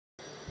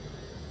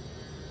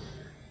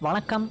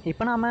வணக்கம்.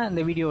 இப்போ நாம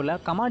இந்த வீடியோவில்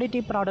கமாடிட்டி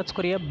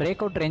ப்ராடக்ட்ஸ்க்குரிய பிரேக்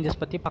அவுட் ரேஞ்சஸ்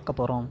பற்றி பார்க்க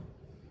போகிறோம்.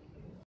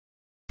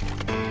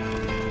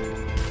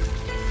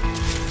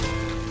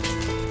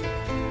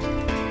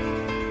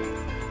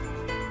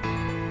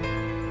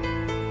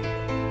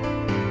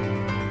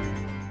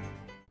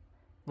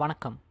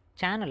 வணக்கம்.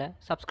 சேனலை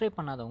சப்ஸ்கிரைப்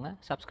பண்ணாதவங்க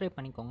சப்ஸ்கிரைப்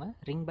பண்ணிக்கோங்க,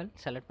 ரிங் பெல்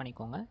செலக்ட்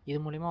பண்ணிக்கோங்க.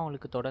 இது மூலிமா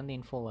உங்களுக்கு தொடர்ந்து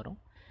இன்ஃபோ வரும்.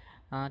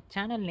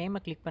 சேனல் நேமை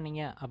கிளிக்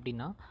பண்ணிங்க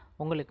அப்படின்னா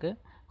உங்களுக்கு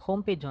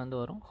ஹோம் பேஜ்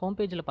வரும். ஹோம்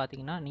பேஜில்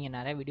பார்த்தீங்கன்னா நீங்கள்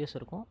நிறைய வீடியோஸ்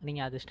இருக்கும்.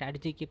 நீங்கள் அது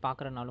ஸ்ட்ராட்டஜிக்கு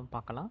பார்க்குறனாலும்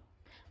பார்க்கலாம்.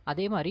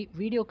 அதே மாதிரி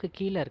வீடியோக்கு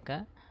கீழே இருக்க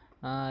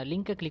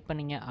லிங்க்கை கிளிக்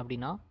பண்ணிங்க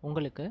அப்படின்னா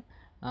உங்களுக்கு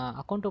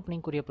அக்கௌண்ட்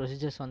ஓப்பனிங்குரிய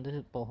ப்ரொசீஜர்ஸ்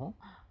போகும்.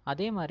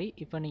 அதே மாதிரி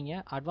இப்போ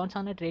நீங்கள்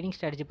அட்வான்ஸான ட்ரேடிங்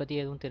ஸ்ட்ராட்டஜி பற்றி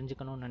எதுவும்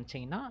தெரிஞ்சுக்கணும்னு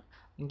நினச்சிங்கன்னா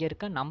இங்கே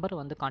இருக்க நம்பர்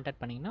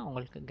காண்டாக்ட் பண்ணிங்கன்னா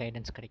உங்களுக்கு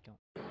கைடன்ஸ் கிடைக்கும்.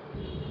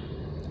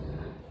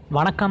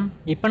 வணக்கம்.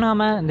 இப்போ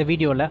நாம் இந்த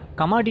வீடியோவில்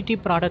கமாடிட்டி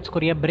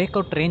ப்ராடக்ட்ஸ்க்குரிய பிரேக்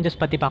அவுட் ரேஞ்சஸ்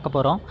பற்றி பார்க்க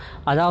போகிறோம்.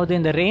 அதாவது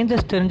இந்த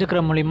ரேஞ்சஸ்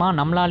தெரிஞ்சுக்கிற மூலிமா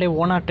நம்மளாலே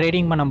ஓனாக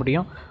ட்ரேடிங் பண்ண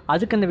முடியும்.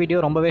 அதுக்கு இந்த வீடியோ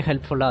ரொம்பவே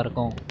ஹெல்ப்ஃபுல்லாக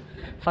இருக்கும்.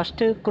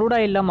 ஃபஸ்ட்டு க்ரூட்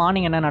ஆயிலில்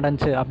மார்னிங் என்ன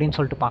நடந்துச்சு அப்படின்னு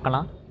சொல்லிட்டு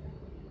பார்க்கலாம்.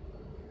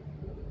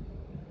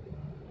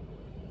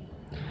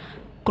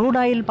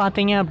 க்ரூட் ஆயில்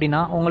பார்த்தீங்க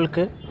அப்படின்னா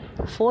உங்களுக்கு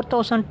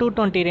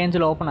 4220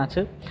 ரேஞ்சில் ஓப்பன்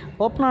ஆச்சு.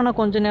 ஓப்பன் ஆன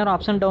கொஞ்சம் நேரம்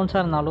அப்ஸ் அண்ட்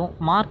டவுன்ஸாக இருந்தாலும்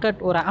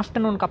மார்க்கெட் ஒரு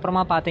ஆஃப்டர்நூனுக்கு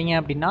அப்புறமா பார்த்தீங்க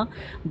அப்படின்னா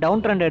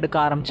டவுன் ட்ரெண்ட் எடுக்க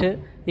ஆரம்பிச்சு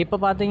இப்போ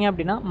பார்த்தீங்க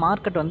அப்படின்னா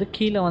மார்க்கெட்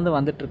கீழே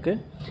வந்துட்டுருக்கு.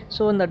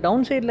 ஸோ இந்த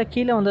டவுன் சைடில்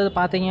கீழே வந்தது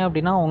பார்த்தீங்க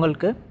அப்படின்னா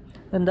உங்களுக்கு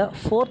இந்த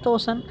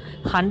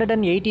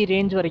 4180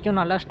 ரேஞ்ச் வரைக்கும்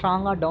நல்லா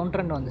ஸ்ட்ராங்காக டவுன்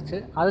ட்ரெண்ட் வந்துச்சு.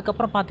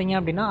 அதுக்கப்புறம் பார்த்தீங்க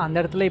அப்படின்னா அந்த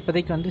இடத்துல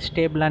இப்போதைக்கு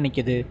ஸ்டேபிளாக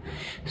நிற்கிது.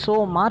 ஸோ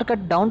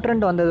மார்க்கெட் டவுன்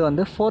ட்ரெண்ட் வந்தது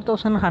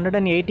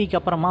 4180க்கு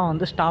அப்புறமா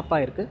ஸ்டாப்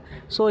ஆகிருக்கு.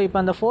 ஸோ இப்போ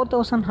அந்த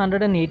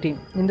 4180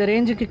 இந்த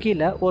ரேஞ்சுக்கு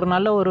கீழே ஒரு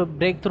நல்ல ஒரு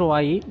பிரேக் த்ரூ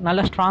ஆகி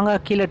நல்லா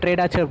ஸ்ட்ராங்காக கீழே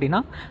ட்ரேட் ஆச்சு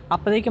அப்படின்னா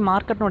அப்போதைக்கு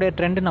மார்க்கெட்னுடைய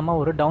ட்ரெண்டு நம்ம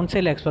ஒரு டவுன்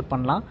சைடில் எக்ஸ்பெக்ட்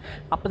பண்ணலாம்.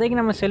 அப்போதைக்கு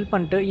நம்ம செல்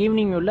பண்ணிட்டு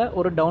ஈவினிங் வியூவில்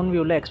ஒரு டவுன்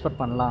வியூவில்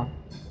எக்ஸ்பெக்ட் பண்ணலாம்.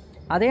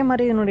 அதே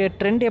மாதிரி இதனுடைய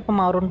ட்ரெண்ட் எப்போ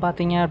மாறும்னு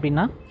பார்த்தீங்க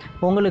அப்படின்னா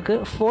உங்களுக்கு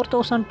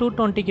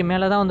 4220க்கு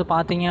மேலே தான்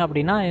பார்த்தீங்க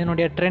அப்படின்னா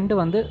இதனுடைய ட்ரெண்டு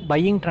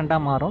பையிங்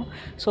ட்ரெண்டாக மாறும்.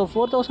 ஸோ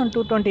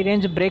 4220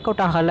 ரேஞ்ச் பிரேக்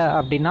அவுட் ஆகலை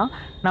அப்படின்னா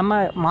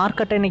நம்ம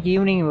மார்க்கெட்டை இன்றைக்கி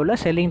ஈவினிங்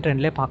வியூவில் செல்லிங்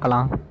ட்ரெண்ட்லேயே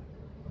பார்க்கலாம்.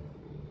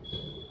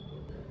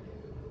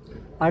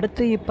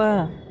 அடுத்து இப்போ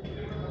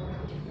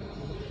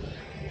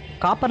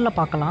காப்பரில்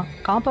பார்க்கலாம்.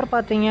 காப்பர்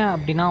பார்த்தீங்க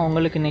அப்படின்னா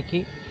உங்களுக்கு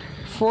இன்றைக்கி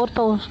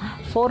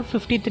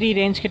 453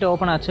 ரேஞ்ச் கிட்ட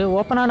ஓப்பன் ஆச்சு.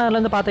 ஓப்பன்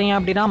ஆனதுலேருந்து பார்த்தீங்க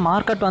அப்படின்னா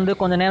மார்க்கெட்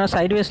கொஞ்சம் நேரம்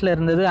சைட்வேஸில்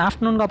இருந்தது.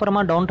 ஆஃப்டர்நூனுக்கு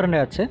அப்புறமா டவுன் ட்ரெண்ட்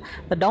ஆச்சு.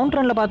 இந்த டவுன்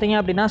ட்ரெண்டில் பார்த்தீங்க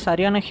அப்படின்னா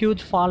சரியான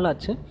ஹியூஜ் ஃபால்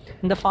ஆச்சு.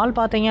 இந்த ஃபால்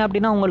பார்த்தீங்க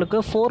அப்படின்னா உங்களுக்கு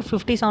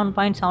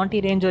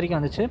 457.70 ரேஞ்ச் வரைக்கும்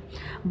வந்துச்சு.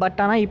 பட்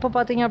ஆனால் இப்போ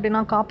பார்த்தீங்க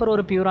அப்படின்னா காப்பர்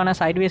ஒரு பியூரான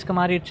சைட்வேஸ்க்கு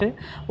மாறிடுச்சு.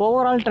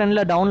 ஓவரால்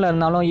ட்ரெண்டில் டவுனில்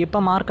இருந்தாலும்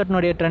இப்போ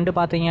மார்க்கெட்னுடைய ட்ரெண்டு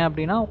பார்த்தீங்க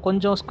அப்படின்னா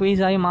கொஞ்சம்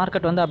ஸ்குவீஸ் ஆகி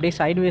மார்க்கெட் அப்படியே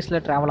சைட்வேஸில்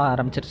ட்ராவல் ஆக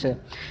ஆரம்பிச்சிருச்சு.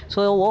 ஸோ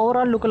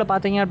ஓவரால் லுக்கில்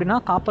பார்த்தீங்க அப்படின்னா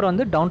காப்பர்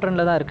டவுன்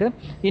ட்ரெண்டில் தான் இருக்குது.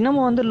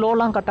 இன்னமும்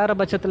லோலாம் கட்டார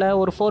பட்சத்தில்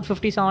ஒரு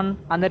 457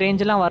 அந்த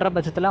ரேஞ்செலாம் வர்ற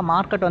பட்சத்தில்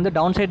மார்க்கெட்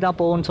டவுன் சைட் தான்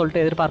போகும்னு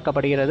சொல்லிட்டு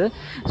எதிர்பார்க்கப்படுகிறது.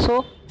 ஸோ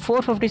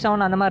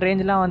 457 அந்த மாதிரி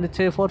ரேஞ்செலாம்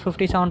வந்துச்சு.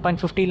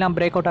 457.50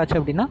 பிரேக் அவுட் ஆச்சு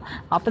அப்படின்னா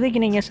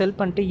அப்போதைக்கு நீங்கள் செல்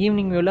பண்ணிட்டு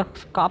ஈவினிங் வியூவில்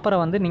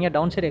காப்பரை நீங்கள்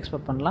டவுன் சைட்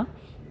எக்ஸ்பெக்ட் பண்ணலாம்.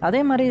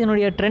 அதே மாதிரி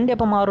இதனுடைய ட்ரெண்ட்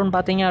எப்போ மாறும்னு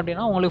பார்த்தீங்க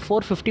அப்படின்னா உங்களுக்கு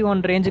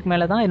 451 ரேஞ்சுக்கு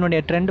மேலே தான்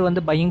என்னுடைய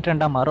ட்ரெண்ட் பையிங்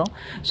ட்ரெண்டாக மாறும்.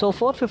 ஸோ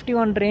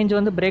 451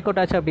 ரேஞ்ச் பிரேக்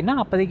அவுட் ஆச்சு அப்படின்னா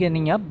அப்போதைக்கு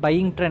நீங்கள்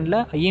பையிங்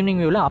ட்ரெண்டில்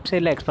ஈவினிங் வியூவில் அப்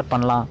சைடில் எக்ஸ்பெக்ட்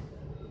பண்ணலாம்.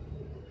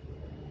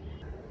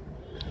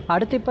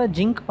 அடுத்து இப்போ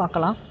ஜிங்க்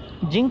பார்க்கலாம்.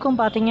 ஜிங்க்கும்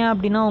பார்த்தீங்க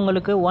அப்படின்னா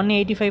உங்களுக்கு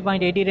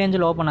 185.80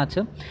 ரேஞ்சில் ஓப்பன்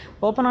ஆச்சு.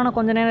 ஓப்பன் ஆன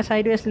கொஞ்சம் நேரம்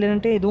சைட்வேஸில்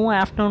இருந்துட்டு இதுவும்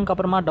ஆஃப்டர்நூனுக்கு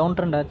அப்புறமா டவுன்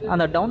ட்ரெண்ட் ஆச்சு.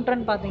 அந்த டவுன்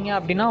ட்ரெண்ட் பார்த்தீங்க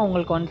அப்படின்னா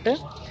உங்களுக்கு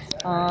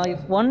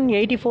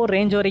 184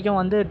 ரேஞ்ச்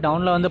வரைக்கும்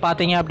டவுனில்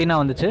பார்த்தீங்க அப்படின்னா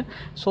வந்துச்சு.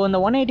 ஸோ இந்த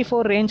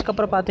 184 ரேஞ்சுக்கு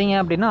அப்புறம் பார்த்தீங்க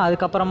அப்படின்னா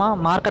அதுக்கப்புறமா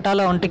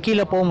மார்க்கெட்டால்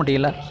கீழே போக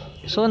முடியல.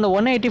 ஸோ இந்த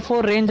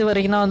 184 ரேஞ்ச்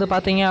வரைக்கும் தான்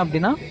பார்த்தீங்க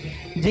அப்படின்னா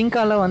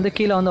ஜிங்கால்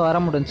கீழே வர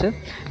முடிஞ்சு.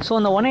 ஸோ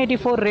இந்த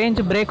 184 ரேஞ்ச்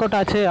பிரேக் அவுட்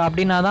ஆச்சு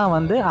அப்படின்னா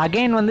தான்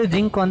அகெயின்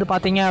ஜிங்க்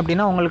பார்த்தீங்க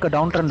அப்படின்னா உங்களுக்கு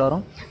டவுன் ட்ரெண்ட்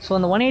வரும். ஸோ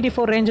இந்த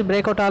 184 ரேஞ்ச்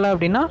பிரேக் அவுட் ஆகலை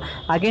அப்படின்னா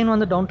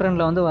அகெயின் டவுன்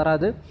ட்ரெண்டில்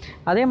வராது.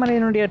 அதே மாதிரி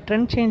என்னுடைய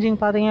ட்ரெண்ட் சேஞ்சிங்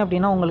பார்த்தீங்க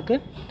அப்படின்னா உங்களுக்கு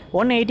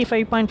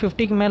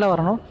 185.50க்கு மேலே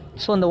வரணும்.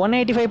 ஸோ இந்த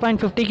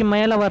 185.50க்கு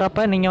மேலே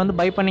வரப்போ நீங்கள்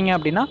பை பண்ணிங்க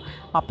அப்படின்னா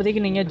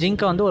அப்போதைக்கு நீங்கள்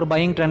ஜிங்கை ஒரு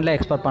பையிங் ட்ரெண்டில்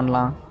எக்ஸ்பெக்ட்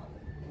பண்ணலாம்.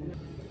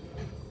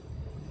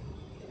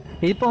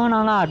 இப்போ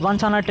நாங்கள்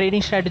அட்வான்ஸான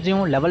ட்ரேடிங்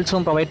ஸ்ட்ராட்டஜியும்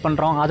லெவல்ஸும் ப்ரொவைட்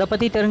பண்ணுறோம். அதை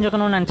பற்றி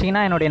தெரிஞ்சுக்கணும்னு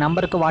நினச்சிங்கன்னா என்னுடைய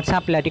நம்பருக்கு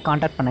வாட்ஸ்அப் இல்லாட்டி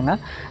காண்டாக்ட் பண்ணுங்கள்.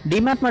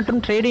 டிமேட்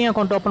மற்றும் ட்ரேடிங்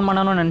அக்கௌண்ட் ஓப்பன்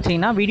பண்ணணும்னு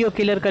நினச்சிங்கன்னா வீடியோ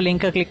கீழே இருக்க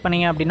லிங்க்கை கிளிக்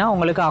பண்ணிங்க அப்படின்னா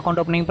உங்களுக்கு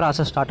அக்கௌண்ட் ஓப்பனிங்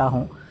ப்ராசஸ் ஸ்டார்ட்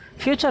ஆகும்.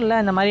 ஃப்யூச்சரில்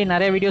இந்த மாதிரி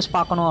நிறைய வீடியோஸ்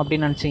பார்க்கணும்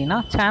அப்படின்னு நினச்சிங்கன்னா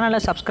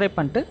சேனலை சப்ஸ்கிரைப்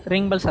பண்ணிட்டு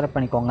ரிங் பெல் செலக்ட்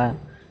பண்ணிக்கோங்க.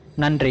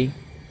 நன்றி.